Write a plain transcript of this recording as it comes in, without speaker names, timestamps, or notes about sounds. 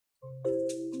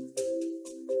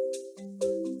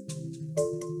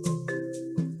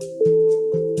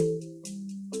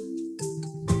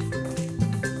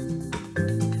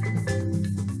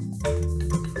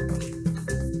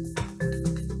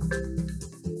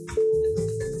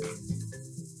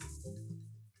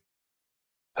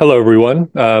Hello, everyone.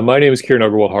 My name is Kiran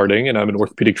Agarwal-Harding, and I'm an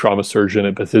orthopedic trauma surgeon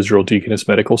at Beth Israel Deaconess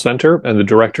Medical Center and the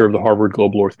director of the Harvard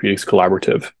Global Orthopedics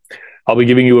Collaborative. I'll be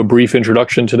giving you a brief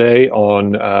introduction today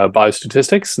on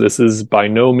biostatistics. This is by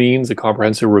no means a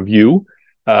comprehensive review.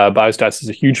 Biostats is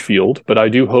a huge field, but I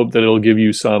do hope that it'll give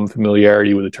you some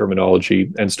familiarity with the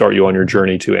terminology and start you on your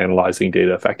journey to analyzing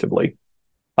data effectively.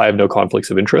 I have no conflicts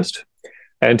of interest.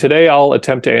 And today I'll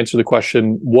attempt to answer the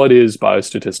question, what is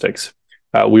biostatistics?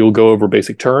 We will go over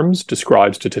basic terms,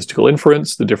 describe statistical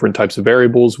inference, the different types of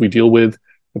variables we deal with,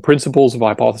 the principles of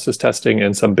hypothesis testing,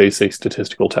 and some basic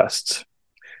statistical tests.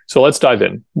 So let's dive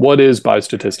in. What is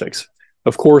biostatistics?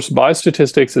 Of course,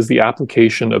 biostatistics is the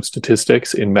application of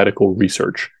statistics in medical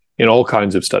research, in all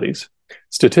kinds of studies.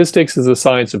 Statistics is the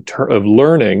science of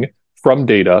learning from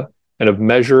data and of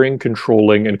measuring,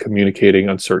 controlling, and communicating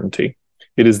uncertainty.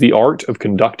 It is the art of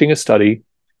conducting a study,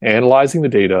 analyzing the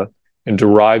data, and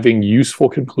deriving useful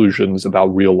conclusions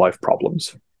about real-life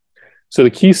problems. So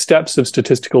the key steps of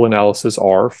statistical analysis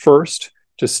are, first,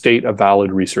 to state a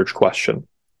valid research question.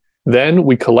 Then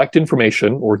we collect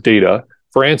information or data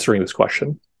for answering this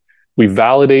question. We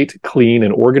validate, clean,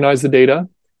 and organize the data,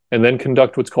 and then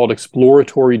conduct what's called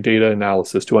exploratory data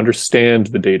analysis to understand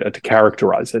the data, to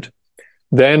characterize it.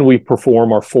 Then we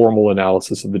perform our formal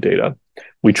analysis of the data.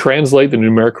 We translate the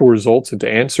numerical results into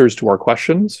answers to our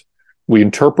questions. We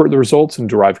interpret the results and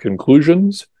derive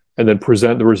conclusions, and then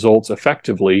present the results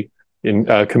effectively,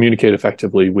 communicate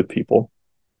effectively with people.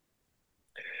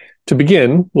 To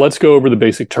begin, let's go over the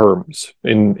basic terms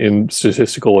in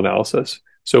statistical analysis.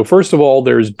 So first of all,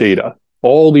 there's data,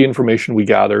 all the information we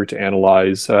gather to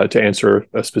analyze, to answer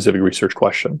a specific research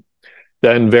question.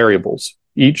 Then variables,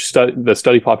 the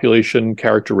study population,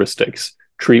 characteristics,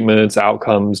 treatments,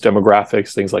 outcomes,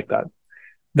 demographics, things like that.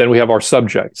 Then we have our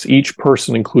subjects, each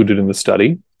person included in the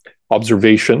study,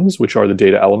 observations, which are the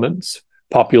data elements,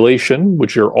 population,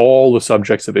 which are all the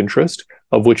subjects of interest,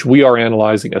 of which we are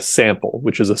analyzing a sample,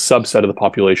 which is a subset of the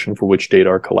population for which data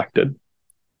are collected.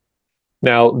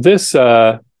 Now, this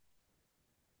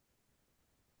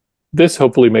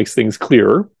hopefully makes things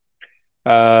clearer.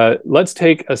 Let's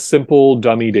take a simple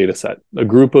dummy data set, a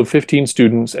group of 15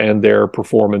 students and their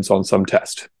performance on some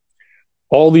test.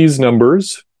 All these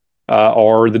numbers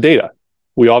are the data.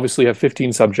 We obviously have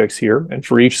 15 subjects here, and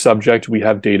for each subject, we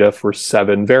have data for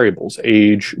 7 variables,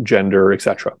 age, gender,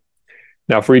 etc.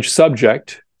 Now, for each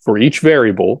subject, for each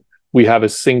variable, we have a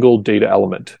single data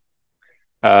element,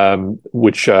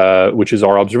 which is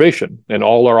our observation, and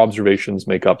all our observations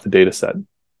make up the data set.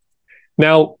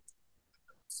 Now,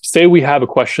 say we have a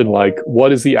question like,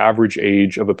 what is the average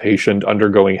age of a patient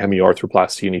undergoing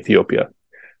hemiarthroplasty in Ethiopia?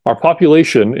 Our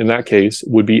population, in that case,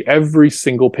 would be every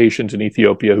single patient in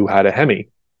Ethiopia who had a hemi,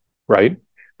 right?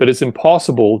 But it's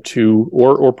impossible to,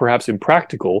 or perhaps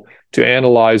impractical, to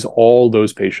analyze all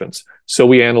those patients. So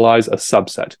we analyze a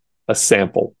subset, a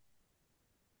sample.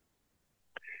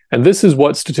 And this is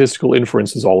what statistical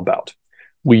inference is all about.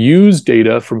 We use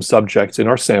data from subjects in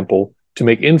our sample to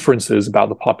make inferences about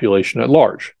the population at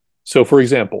large. So, for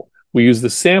example, we use the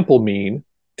sample mean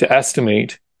to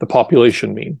estimate the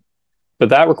population mean. But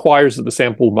that requires that the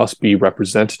sample must be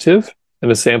representative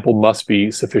and the sample must be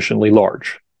sufficiently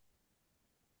large.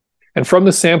 And from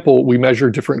the sample, we measure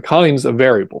different kinds of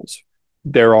variables.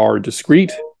 There are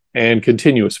discrete and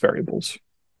continuous variables.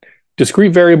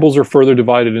 Discrete variables are further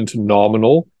divided into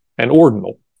nominal and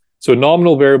ordinal. So a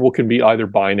nominal variable can be either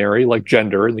binary, like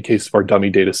gender in the case of our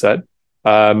dummy data set,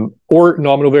 or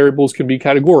nominal variables can be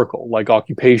categorical, like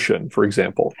occupation, for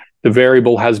example. The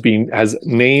variable has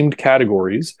named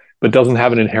categories, but doesn't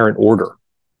have an inherent order.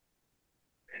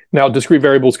 Now, discrete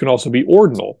variables can also be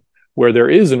ordinal, where there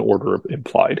is an order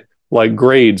implied, like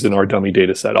grades in our dummy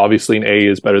data set. Obviously, an A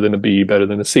is better than a B, better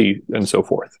than a C, and so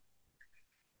forth.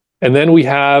 And then we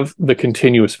have the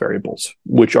continuous variables,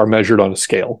 which are measured on a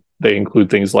scale. They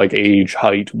include things like age,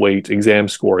 height, weight, exam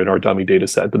score in our dummy data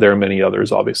set, but there are many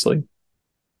others, obviously.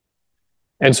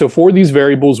 And so for these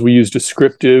variables, we use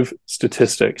descriptive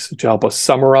statistics to help us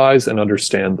summarize and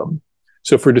understand them.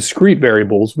 So for discrete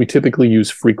variables, we typically use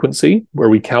frequency, where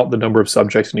we count the number of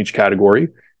subjects in each category,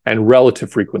 and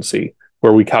relative frequency,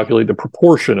 where we calculate the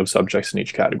proportion of subjects in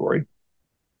each category.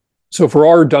 So for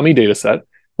our dummy data set,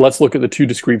 let's look at the 2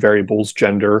 discrete variables,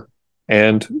 gender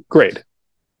and grade.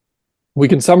 We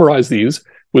can summarize these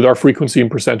with our frequency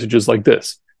and percentages like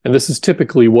this. And this is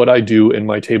typically what I do in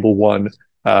my table 1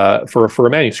 for a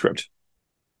manuscript.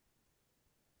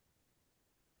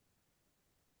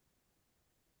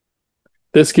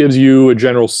 This gives you a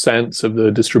general sense of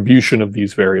the distribution of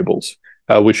these variables,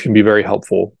 which can be very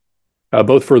helpful,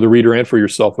 both for the reader and for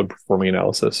yourself when performing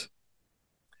analysis.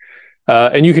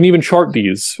 And you can even chart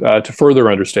these to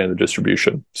further understand the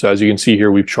distribution. So as you can see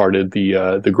here, we've charted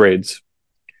the grades.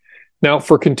 Now,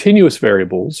 for continuous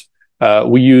variables,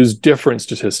 we use different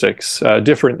statistics,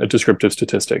 different descriptive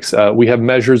statistics. We have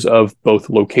measures of both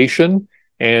location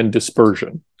and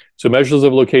dispersion. So measures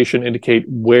of location indicate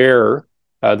where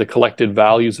the collected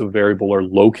values of a variable are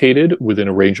located within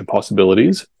a range of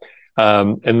possibilities.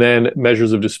 And then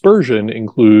measures of dispersion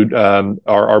include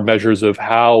are measures of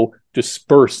how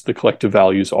dispersed the collective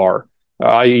values are,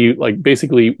 i.e., like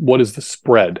basically what is the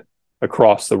spread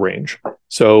across the range.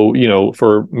 So, you know,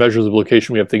 for measures of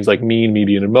location, we have things like mean,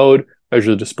 median, and mode.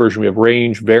 Measures of dispersion, we have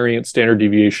range, variance, standard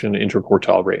deviation,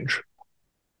 interquartile range.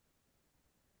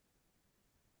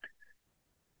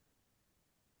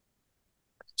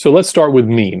 So let's start with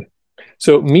mean.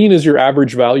 So mean is your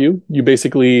average value. You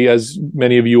basically, as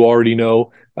many of you already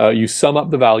know, you sum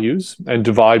up the values and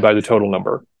divide by the total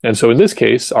number. And so in this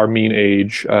case, our mean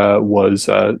age was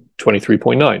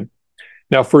 23.9.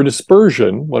 Now for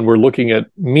dispersion, when we're looking at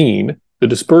mean, the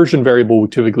dispersion variable we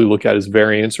typically look at is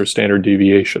variance or standard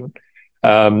deviation.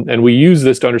 And we use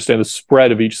this to understand the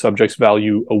spread of each subject's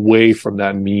value away from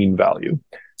that mean value.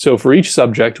 So for each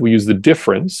subject, we use the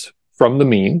difference from the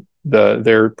mean,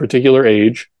 their particular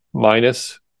age,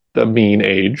 minus the mean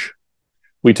age.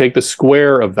 We take the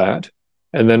square of that,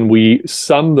 and then we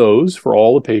sum those for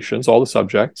all the patients, all the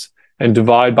subjects, and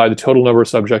divide by the total number of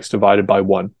subjects divided by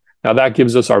 1. Now that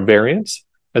gives us our variance,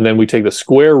 and then we take the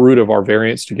square root of our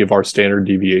variance to give our standard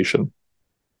deviation.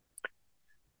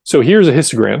 So here's a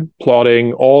histogram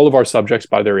plotting all of our subjects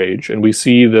by their age, and we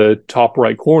see the top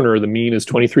right corner, the mean is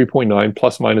 23.9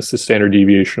 plus minus the standard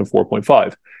deviation of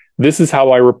 4.5. This is how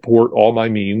I report all my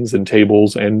means in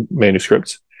tables and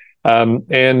manuscripts.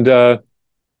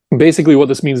 Basically what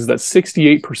this means is that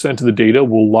 68% of the data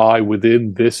will lie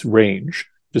within this range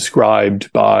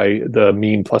described by the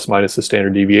mean plus minus the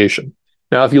standard deviation.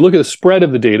 Now, if you look at the spread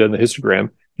of the data in the histogram,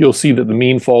 you'll see that the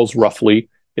mean falls roughly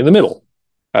in the middle,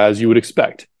 as you would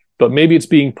expect. But maybe it's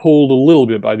being pulled a little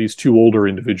bit by these two older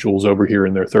individuals over here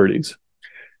in their 30s.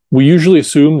 We usually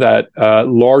assume that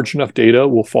large enough data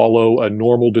will follow a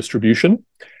normal distribution.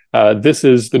 This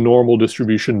is the normal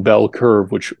distribution bell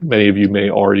curve, which many of you may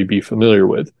already be familiar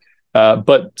with.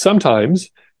 But sometimes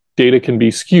data can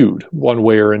be skewed one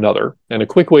way or another. And a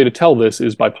quick way to tell this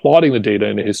is by plotting the data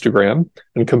in a histogram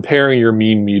and comparing your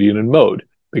mean, median, and mode,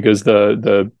 because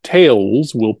the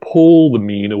tails will pull the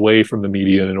mean away from the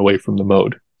median and away from the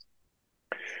mode.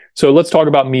 So let's talk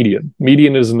about median.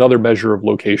 Median is another measure of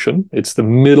location. It's the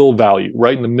middle value,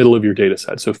 right in the middle of your data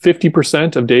set. So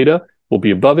 50% of data will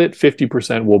be above it,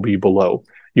 50% will be below.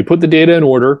 You put the data in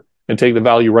order and take the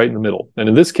value right in the middle. And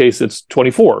in this case, it's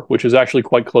 24, which is actually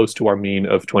quite close to our mean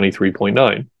of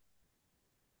 23.9.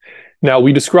 Now,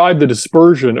 we describe the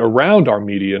dispersion around our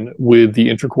median with the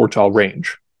interquartile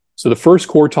range. So the first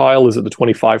quartile is at the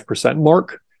 25%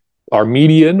 mark. Our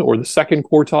median, or the second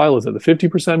quartile, is at the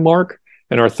 50% mark.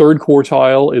 And our third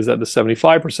quartile is at the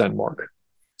 75% mark.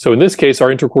 So in this case, our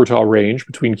interquartile range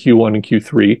between Q1 and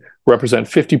Q3 represent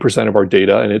 50% of our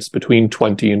data, and it's between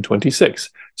 20 and 26.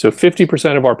 So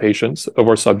 50% of our patients, of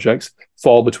our subjects,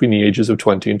 fall between the ages of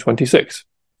 20 and 26.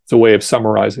 It's a way of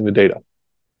summarizing the data.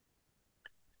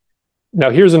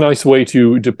 Now, here's a nice way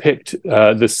to depict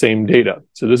this same data.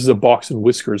 So this is a box and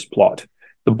whiskers plot.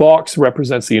 The box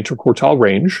represents the interquartile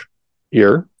range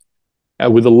here,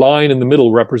 with a line in the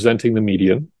middle representing the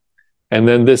median. And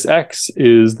then this X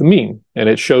is the mean, and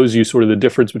it shows you sort of the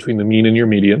difference between the mean and your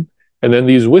median. And then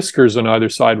these whiskers on either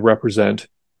side represent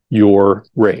your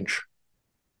range.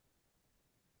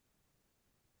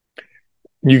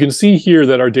 You can see here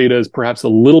that our data is perhaps a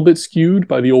little bit skewed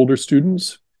by the older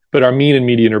students, but our mean and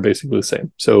median are basically the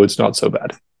same, so it's not so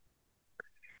bad.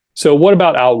 So what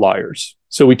about outliers?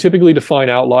 So we typically define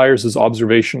outliers as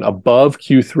observation above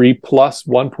Q3 plus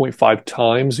 1.5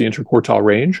 times the interquartile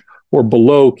range, or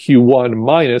below Q1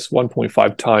 minus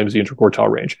 1.5 times the interquartile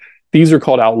range. These are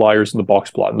called outliers in the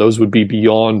box plot, and those would be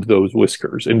beyond those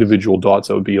whiskers, individual dots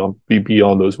that would be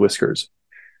beyond those whiskers.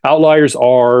 Outliers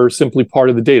are simply part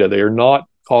of the data. They are not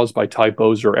caused by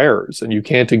typos or errors, and you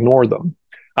can't ignore them.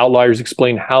 Outliers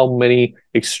explain how many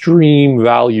extreme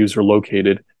values are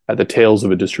located at the tails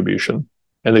of a distribution,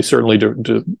 and they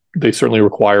certainly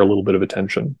require a little bit of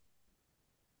attention.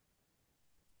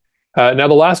 Now,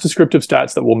 the last descriptive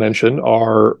stats that we'll mention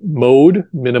are mode,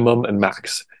 minimum, and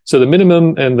max. So the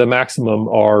minimum and the maximum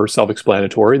are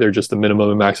self-explanatory. They're just the minimum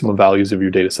and maximum values of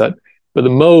your data set. But the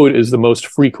mode is the most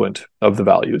frequent of the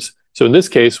values. So in this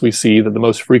case, we see that the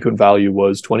most frequent value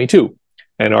was 22,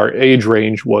 and our age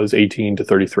range was 18 to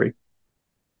 33.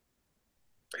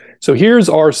 So here's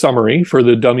our summary for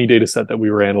the dummy data set that we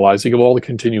were analyzing of all the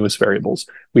continuous variables.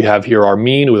 We have here our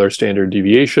mean with our standard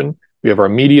deviation. We have our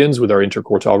medians with our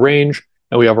interquartile range,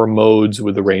 and we have our modes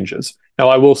with the ranges. Now,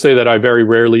 I will say that I very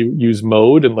rarely use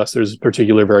mode unless there's a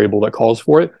particular variable that calls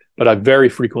for it, but I very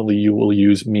frequently will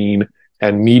use mean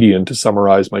and median to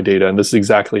summarize my data, and this is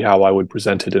exactly how I would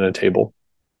present it in a table.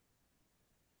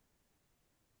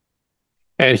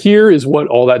 And here is what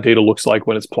all that data looks like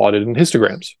when it's plotted in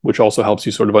histograms, which also helps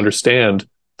you sort of understand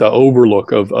the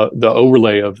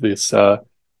overlay of this, the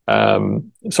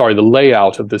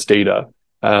layout of this data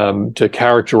to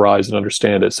characterize and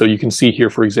understand it. So you can see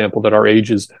here, for example, that our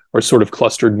ages are sort of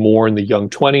clustered more in the young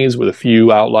 20s with a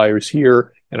few outliers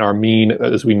here, and our mean,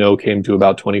 as we know, came to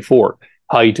about 24.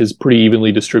 Height is pretty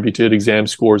evenly distributed. Exam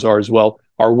scores are as well.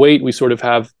 Our weight, we sort of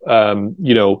have,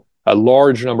 a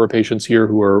large number of patients here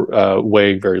who are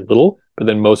weighing very little, but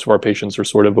then most of our patients are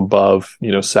sort of above,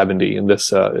 70 in this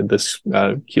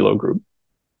kilo group.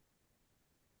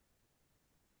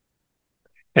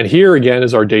 And here again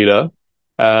is our data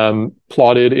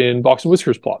plotted in box and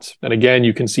whiskers plots. And again,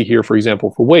 you can see here, for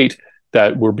example, for weight,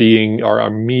 that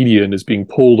our median is being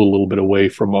pulled a little bit away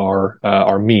from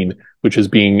our mean, which is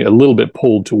being a little bit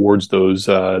pulled towards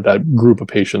that group of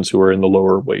patients who are in the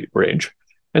lower weight range.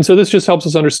 And so this just helps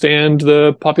us understand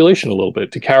the population a little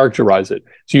bit, to characterize it.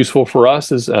 It's useful for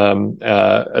us as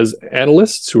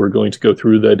analysts who are going to go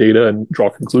through the data and draw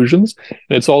conclusions.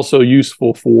 And it's also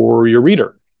useful for your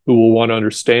reader, who will want to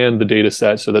understand the data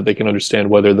set so that they can understand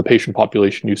whether the patient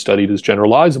population you studied is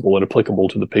generalizable and applicable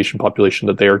to the patient population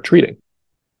that they are treating.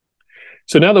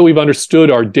 So now that we've understood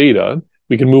our data,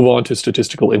 we can move on to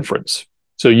statistical inference.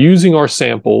 So using our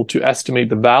sample to estimate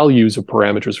the values of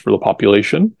parameters for the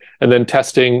population, and then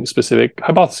testing specific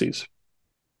hypotheses.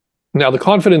 Now, the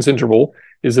confidence interval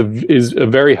is a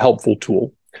very helpful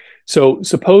tool. So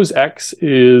suppose X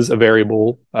is a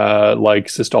variable like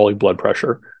systolic blood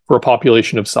pressure for a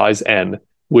population of size n,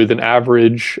 with an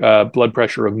average blood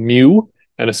pressure of mu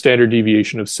and a standard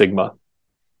deviation of sigma.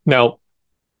 Now,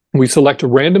 we select a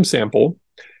random sample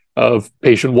of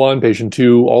patient 1, patient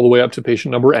 2, all the way up to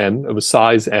patient number n of a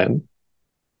size n.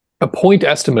 A point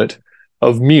estimate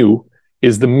of mu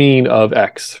is the mean of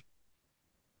X.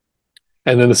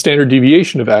 And then the standard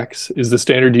deviation of X is the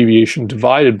standard deviation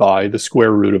divided by the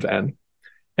square root of n.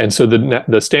 And so the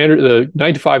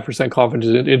 95%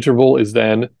 confidence interval is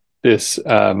then this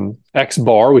X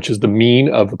bar, which is the mean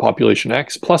of the population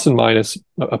X, plus or minus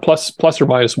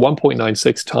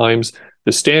 1.96 times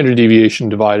the standard deviation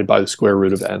divided by the square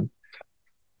root of n.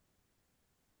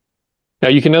 Now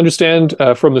you can understand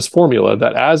from this formula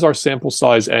that as our sample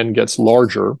size n gets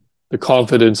larger, the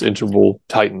confidence interval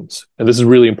tightens. And this is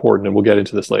really important, and we'll get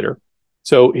into this later.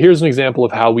 So here's an example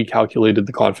of how we calculated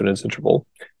the confidence interval.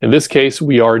 In this case,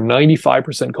 we are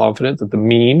 95% confident that the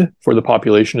mean for the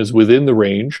population is within the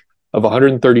range of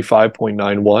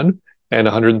 135.91 and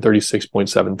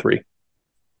 136.73.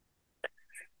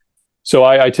 So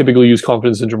I typically use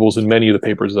confidence intervals in many of the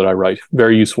papers that I write.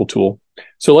 Very useful tool.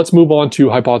 So let's move on to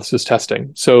hypothesis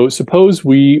testing. So suppose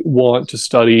we want to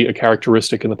study a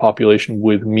characteristic in the population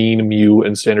with mean mu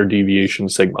and standard deviation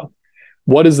sigma.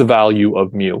 What is the value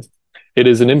of mu? It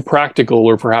is an impractical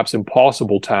or perhaps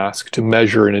impossible task to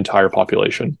measure an entire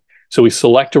population. So we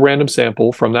select a random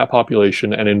sample from that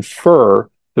population and infer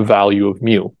the value of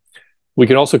mu. We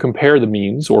can also compare the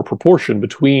means or proportion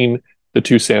between the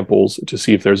two samples to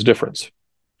see if there's a difference.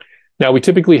 Now, we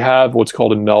typically have what's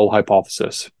called a null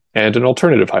hypothesis and an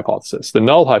alternative hypothesis. The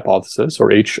null hypothesis, or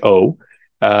HO,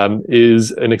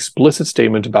 is an explicit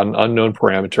statement about an unknown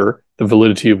parameter, the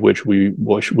validity of which we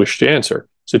wish to answer.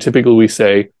 So typically we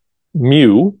say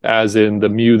mu, as in the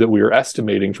mu that we are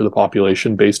estimating for the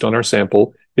population based on our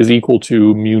sample, is equal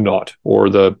to mu naught, or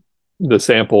the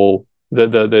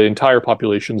entire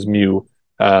population's mu.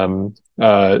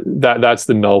 That's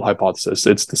the null hypothesis.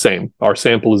 It's the same. Our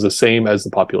sample is the same as the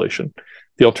population.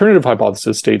 The alternative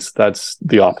hypothesis states that's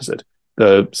the opposite.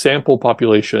 The sample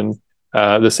population,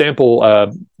 the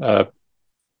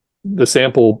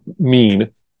sample mean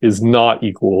is not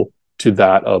equal to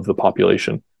that of the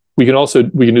population. We can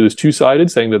do this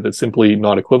two-sided, saying that it's simply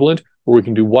not equivalent, or we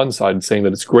can do one-sided, saying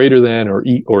that it's greater than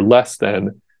or less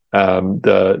than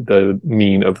the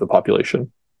mean of the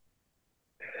population.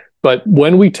 But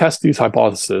when we test these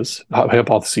hypotheses,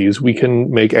 we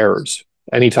can make errors.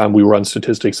 Anytime we run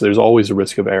statistics, there's always a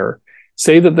risk of error.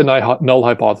 Say that the null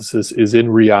hypothesis is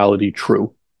in reality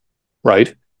true,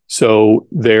 right? So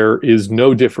there is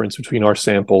no difference between our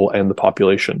sample and the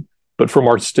population. But from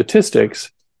our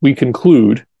statistics, we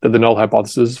conclude that the null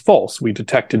hypothesis is false. We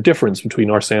detect a difference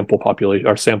between our sample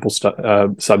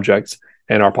subjects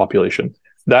and our population.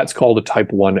 That's called a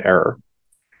type 1 error.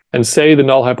 And say the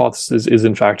null hypothesis is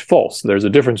in fact false. There's a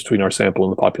difference between our sample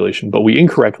and the population, but we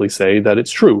incorrectly say that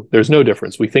it's true. There's no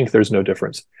difference. We think there's no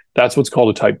difference. That's what's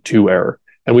called a type 2 error.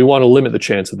 And we want to limit the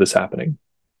chance of this happening.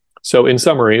 So in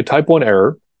summary, a type 1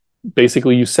 error,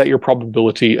 basically you set your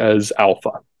probability as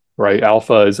alpha, right?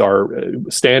 Alpha is our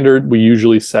standard. We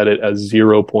usually set it as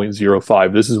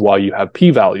 0.05. This is why you have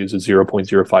p-values of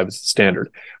 0.05 as the standard.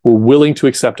 We're willing to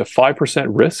accept a 5%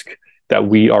 risk that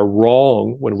we are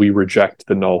wrong when we reject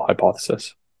the null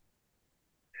hypothesis.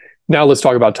 Now let's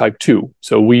talk about type 2.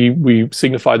 So we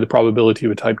signified the probability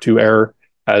of a type 2 error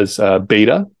as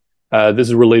beta. This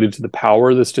is related to the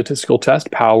power of the statistical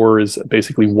test. Power is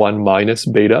basically 1 minus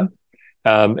beta.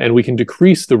 And we can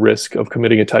decrease the risk of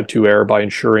committing a type 2 error by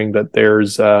ensuring that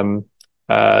there's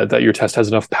that your test has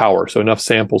enough power, so enough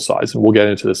sample size. And we'll get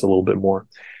into this a little bit more.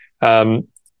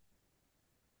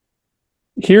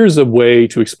 Here's a way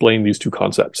to explain these two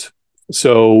concepts.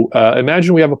 So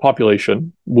imagine we have a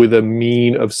population with a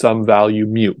mean of some value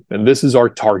mu, and this is our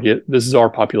target, this is our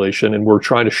population, and we're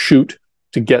trying to shoot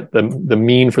to get the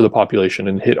mean for the population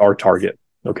and hit our target,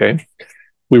 okay?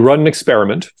 We run an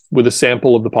experiment with a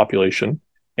sample of the population,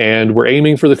 and we're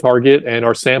aiming for the target, and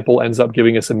our sample ends up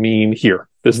giving us a mean here.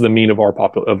 This is the mean of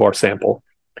our sample.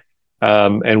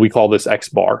 And we call this X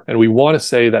bar. And we want to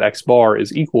say that X bar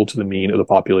is equal to the mean of the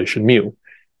population mu.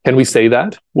 Can we say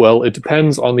that? Well, it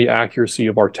depends on the accuracy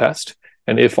of our test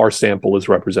and if our sample is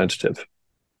representative.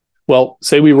 Well,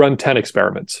 say we run 10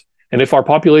 experiments, and if our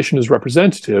population is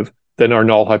representative, then our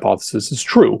null hypothesis is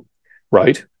true,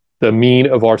 right? The mean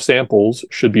of our samples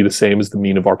should be the same as the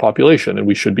mean of our population, and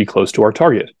we should be close to our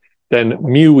target. Then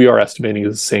mu we are estimating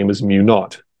is the same as mu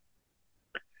naught.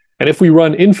 And if we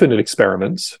run infinite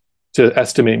experiments to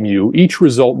estimate mu, each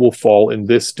result will fall in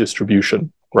this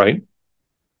distribution, right?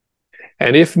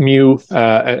 And if mu,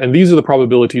 and these are the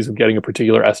probabilities of getting a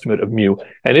particular estimate of mu,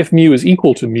 and if mu is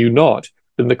equal to mu naught,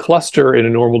 then the cluster in a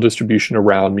normal distribution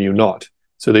around mu naught.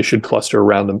 So they should cluster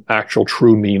around the actual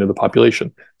true mean of the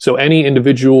population. So any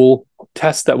individual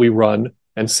test that we run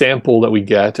and sample that we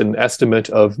get, and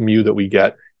estimate of mu that we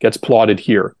get, gets plotted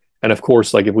here. And of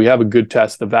course, like if we have a good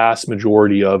test, the vast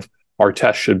majority of our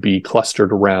test should be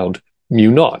clustered around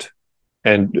mu naught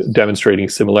and demonstrating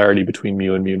similarity between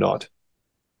mu and mu naught.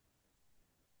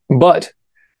 But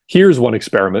here's one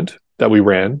experiment that we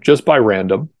ran just by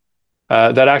random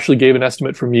that actually gave an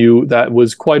estimate for mu that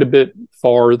was quite a bit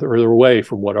farther away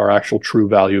from what our actual true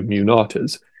value of mu naught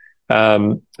is.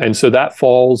 And so that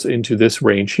falls into this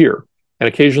range here. And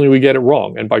occasionally we get it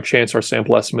wrong. And by chance, our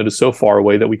sample estimate is so far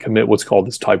away that we commit what's called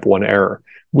this type 1 error.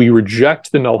 We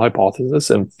reject the null hypothesis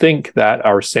and think that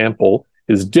our sample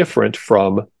is different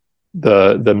from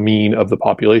the mean of the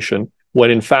population,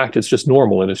 when in fact it's just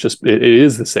normal, and it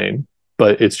is the same,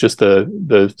 but it's just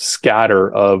the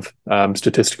scatter of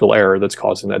statistical error that's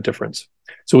causing that difference.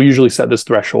 So we usually set this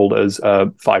threshold as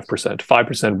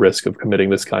 5% risk of committing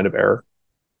this kind of error.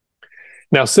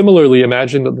 Now, similarly,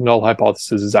 imagine that the null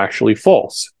hypothesis is actually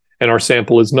false and our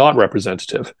sample is not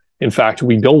representative. In fact,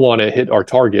 we don't want to hit our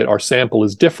target. Our sample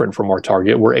is different from our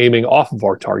target. We're aiming off of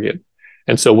our target.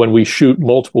 And so when we shoot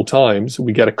multiple times,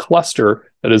 we get a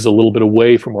cluster that is a little bit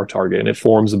away from our target, and it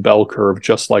forms a bell curve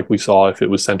just like we saw if it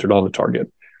was centered on the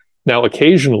target. Now,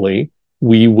 occasionally,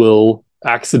 we will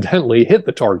accidentally hit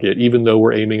the target, even though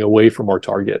we're aiming away from our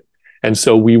target. And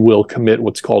so we will commit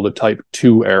what's called a type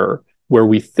 2 error, where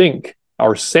we think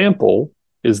our sample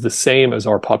is the same as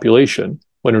our population,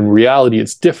 when in reality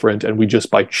it's different, and we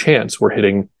just by chance we're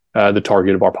hitting the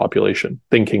target of our population,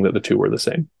 thinking that the two are the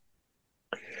same.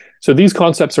 So these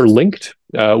concepts are linked.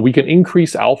 We can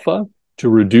increase alpha to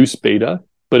reduce beta,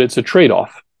 but it's a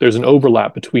trade-off. There's an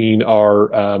overlap between our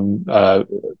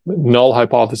null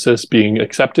hypothesis being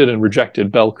accepted and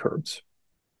rejected bell curves.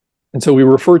 And so we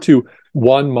refer to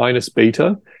 1 minus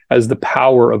beta as the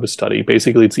power of a study.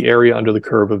 Basically, it's the area under the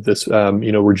curve of this,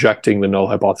 rejecting the null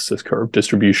hypothesis curve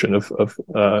distribution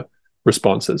of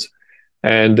responses.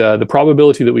 And the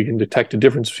probability that we can detect a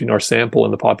difference between our sample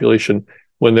and the population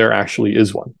when there actually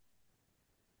is one.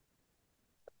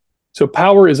 So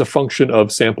power is a function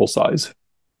of sample size.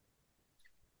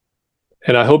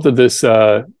 And I hope that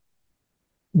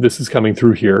this is coming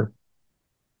through here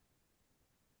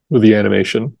with the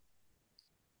animation.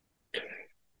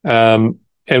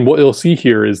 And what you'll see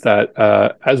here is that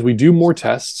as we do more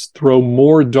tests, throw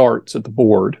more darts at the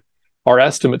board, our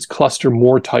estimates cluster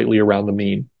more tightly around the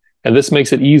mean. And this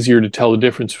makes it easier to tell the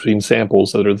difference between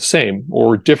samples that are the same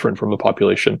or different from the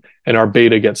population. And our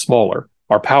beta gets smaller,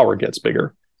 our power gets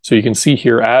bigger. So you can see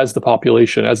here, as the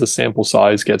population, as the sample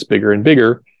size gets bigger and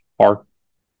bigger, our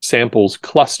samples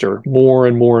cluster more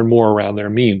and more and more around their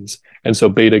means. And so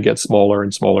beta gets smaller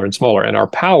and smaller and smaller, and our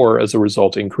power as a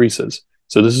result increases.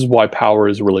 So this is why power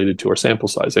is related to our sample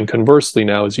size. And conversely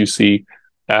now, as you see,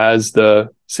 as the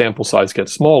sample size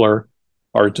gets smaller,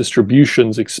 our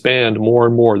distributions expand more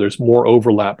and more. There's more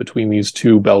overlap between these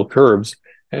two bell curves,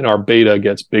 and our beta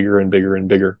gets bigger and bigger and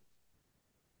bigger.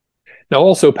 Now,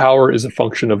 also, power is a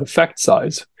function of effect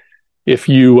size. If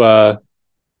you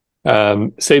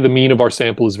say the mean of our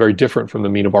sample is very different from the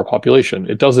mean of our population,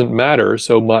 it doesn't matter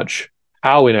so much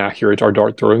how inaccurate our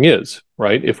dart throwing is,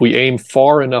 right? If we aim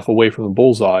far enough away from the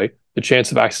bullseye, the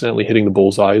chance of accidentally hitting the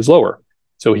bullseye is lower.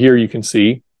 So here you can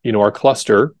see, our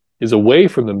cluster is away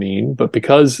from the mean, but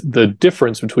because the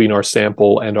difference between our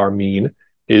sample and our mean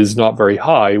is not very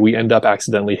high, we end up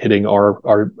accidentally hitting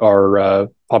our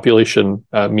population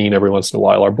mean every once in a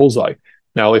while, our bullseye.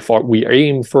 Now, if we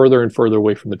aim further and further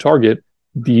away from the target,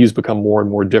 these become more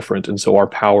and more different, and so our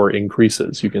power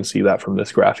increases. You can see that from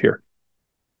this graph here.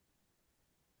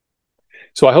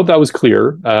 So I hope that was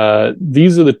clear.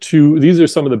 These are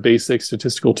some of the basic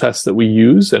statistical tests that we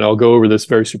use, and I'll go over this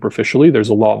very superficially. There's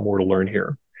a lot more to learn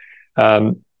here.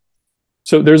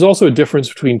 So there's also a difference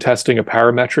between testing a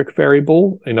parametric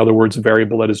variable, in other words, a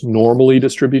variable that is normally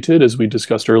distributed, as we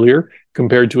discussed earlier,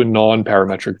 compared to a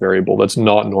non-parametric variable that's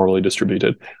not normally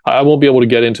distributed. I won't be able to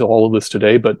get into all of this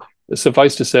today, but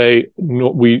suffice to say,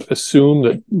 we assume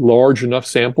that large enough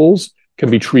samples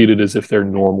can be treated as if they're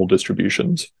normal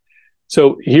distributions.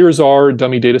 So here's our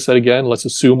dummy data set again. Let's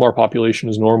assume our population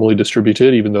is normally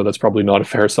distributed, even though that's probably not a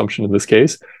fair assumption in this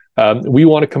case. We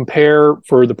want to compare,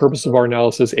 for the purpose of our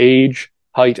analysis, age,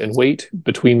 height, and weight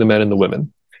between the men and the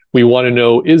women. We want to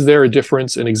know, is there a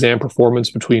difference in exam performance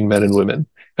between men and women?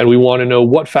 And we want to know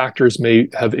what factors may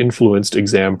have influenced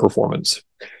exam performance.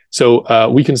 So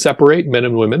we can separate men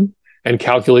and women and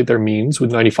calculate their means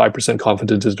with 95%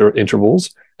 confidence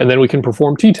intervals. And then we can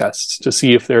perform t-tests to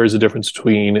see if there is a difference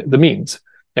between the means.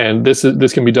 And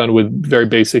this can be done with very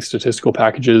basic statistical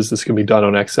packages. This can be done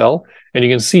on Excel. And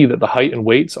you can see that the height and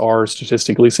weights are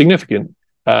statistically significant,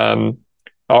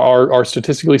 are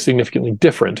statistically significantly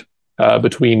different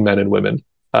between men and women.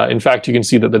 In fact, you can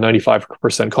see that the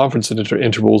 95% confidence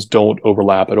intervals don't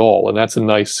overlap at all. And that's a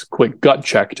nice quick gut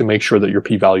check to make sure that your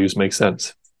p-values make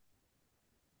sense.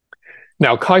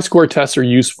 Now, chi-square tests are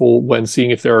useful when seeing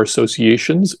if there are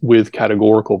associations with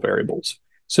categorical variables.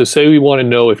 So say we want to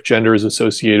know if gender is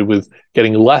associated with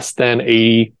getting less than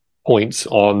 80 points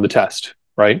on the test,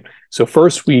 right? So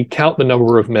first we count the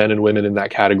number of men and women in that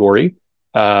category.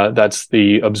 That's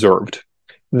the observed.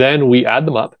 Then we add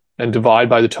them up and divide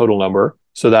by the total number.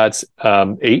 So that's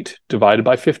 8 divided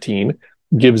by 15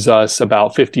 gives us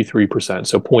about 53%.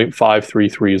 So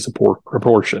 0.533 is a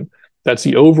proportion. That's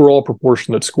the overall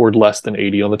proportion that scored less than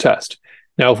 80 on the test.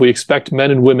 Now, if we expect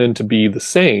men and women to be the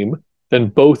same, then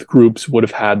both groups would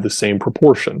have had the same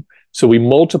proportion. So we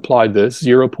multiplied this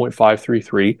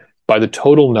 0.533 by the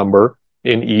total number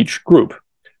in each group.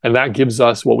 And that gives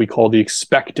us what we call the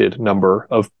expected number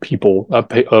of people,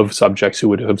 of subjects who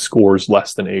would have scores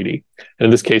less than 80. And in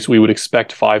this case, we would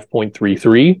expect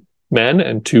 5.33 men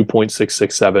and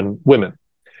 2.667 women.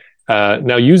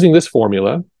 Now, using this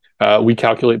formula, we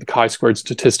calculate the chi-squared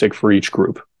statistic for each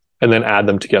group and then add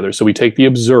them together. So we take the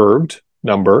observed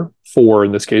number, 4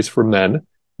 in this case for men,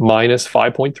 minus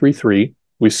 5.33,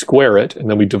 we square it, and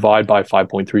then we divide by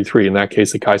 5.33. In that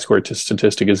case, the chi-squared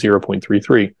statistic is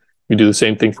 0.33. We do the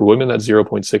same thing for women, that's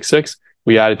 0.66.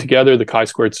 We add it together, the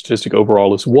chi-squared statistic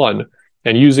overall is 1.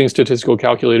 And using statistical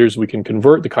calculators, we can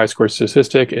convert the chi-squared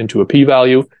statistic into a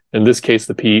p-value. In this case,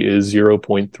 the p is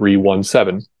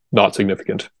 0.317, not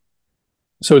significant.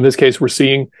 So in this case, we're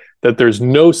seeing that there's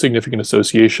no significant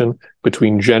association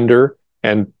between gender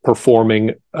and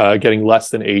performing, getting less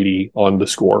than 80 on the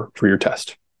score for your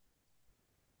test.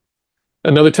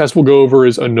 Another test we'll go over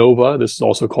is ANOVA.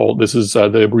 This is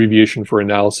the abbreviation for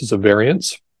analysis of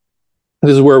variance.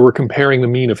 This is where we're comparing the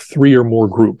mean of 3 or more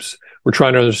groups. We're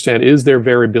trying to understand, is there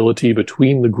variability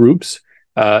between the groups?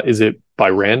 Is it by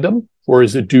random, or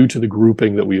is it due to the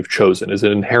grouping that we have chosen? Is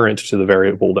it inherent to the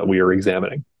variable that we are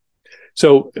examining?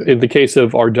 So in the case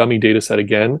of our dummy data set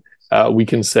again, we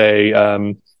can say,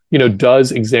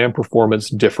 does exam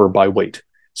performance differ by weight?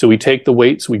 So we take the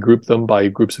weights, we group them by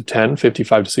groups of 10,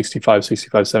 55 to 65,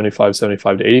 65, 75,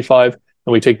 75 to 85,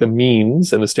 and we take the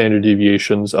means and the standard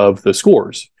deviations of the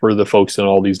scores for the folks in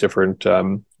all these different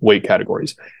weight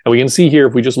categories. And we can see here,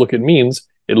 if we just look at means,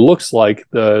 it looks like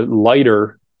the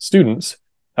lighter students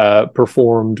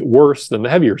performed worse than the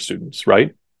heavier students,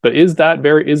 right? But is that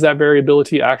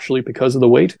variability actually because of the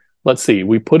weight? Let's see.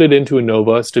 We put it into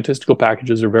ANOVA. Statistical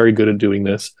packages are very good at doing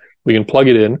this. We can plug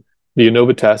it in. the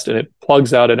ANOVA test, and it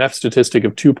plugs out an F statistic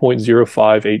of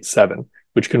 2.0587,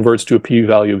 which converts to a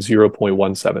p-value of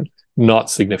 0.17. Not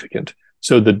significant.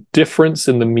 So the difference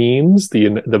in the means,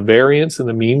 the variance in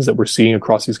the means that we're seeing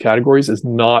across these categories is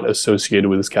not associated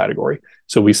with this category.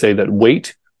 So we say that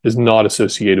weight is not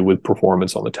associated with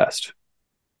performance on the test,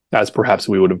 as perhaps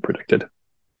we would have predicted.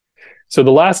 So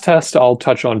the last test I'll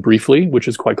touch on briefly, which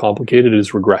is quite complicated,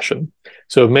 is regression.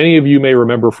 So many of you may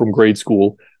remember from grade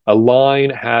school, a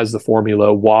line has the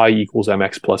formula y equals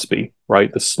mx plus b,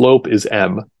 right? The slope is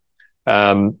m.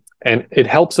 And it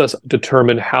helps us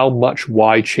determine how much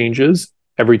y changes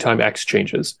every time x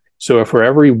changes. So for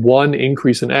every 1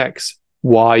 increase in x,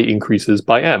 y increases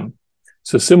by m.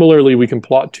 So similarly, we can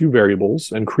plot two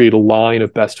variables and create a line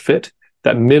of best fit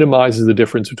that minimizes the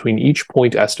difference between each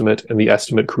point estimate and the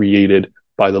estimate created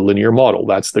by the linear model.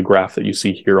 That's the graph that you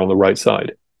see here on the right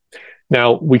side.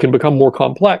 Now, we can become more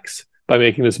complex by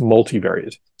making this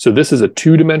multivariate. So this is a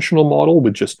two-dimensional model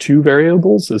with just two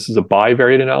variables. This is a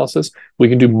bivariate analysis. We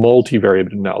can do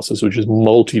multivariate analysis, which is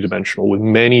multidimensional with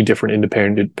many different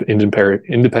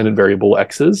independent variable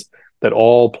x's that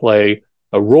all play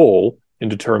a role in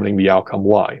determining the outcome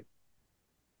y.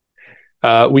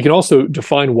 We can also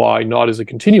define y not as a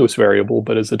continuous variable,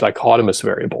 but as a dichotomous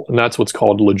variable, and that's what's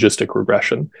called logistic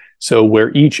regression. So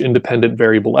where each independent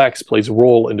variable x plays a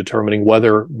role in determining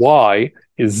whether y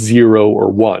is 0 or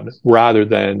 1, rather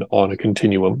than on a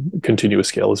continuous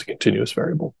scale as a continuous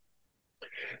variable.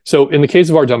 So in the case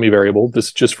of our dummy variable, this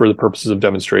is just for the purposes of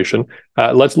demonstration,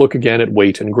 let's look again at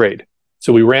weight and grade.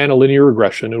 So we ran a linear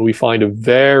regression, and we find a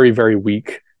very, very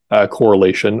weak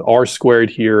correlation. R squared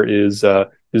here is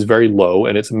very low,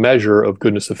 and it's a measure of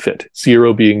goodness of fit,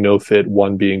 0 being no fit,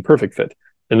 1 being perfect fit.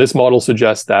 And this model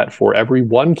suggests that for every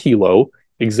 1 kilo,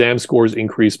 exam scores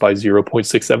increase by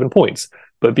 0.67 points.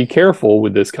 But be careful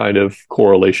with this kind of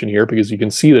correlation here, because you can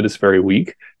see that it's very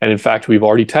weak. And in fact, we've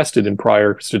already tested in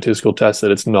prior statistical tests that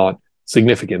it's not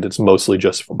significant. It's mostly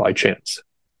just by chance.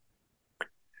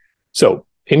 So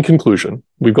in conclusion,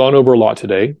 we've gone over a lot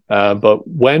today, but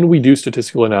when we do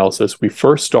statistical analysis, we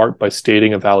first start by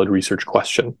stating a valid research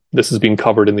question. This is being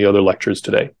covered in the other lectures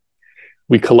today.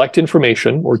 We collect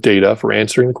information or data for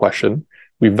answering the question.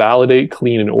 We validate,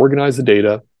 clean, and organize the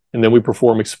data, and then we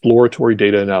perform exploratory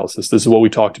data analysis. This is what we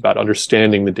talked about,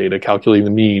 understanding the data, calculating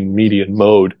the mean, median,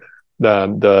 mode,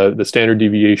 the standard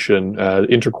deviation,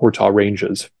 interquartile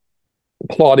ranges,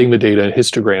 plotting the data in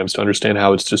histograms to understand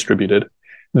how it's distributed.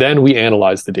 Then we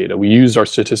analyze the data. We use our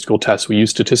statistical tests. We use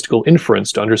statistical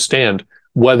inference to understand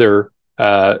whether,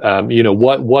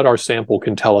 what our sample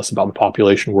can tell us about the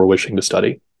population we're wishing to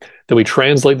study. Then we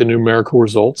translate the numerical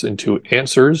results into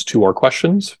answers to our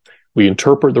questions. We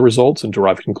interpret the results and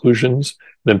derive conclusions,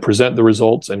 then present the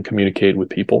results and communicate with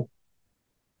people.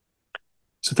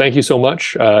 So thank you so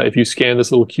much. If you scan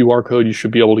this little QR code, you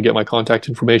should be able to get my contact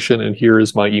information, and here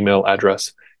is my email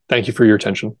address. Thank you for your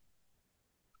attention.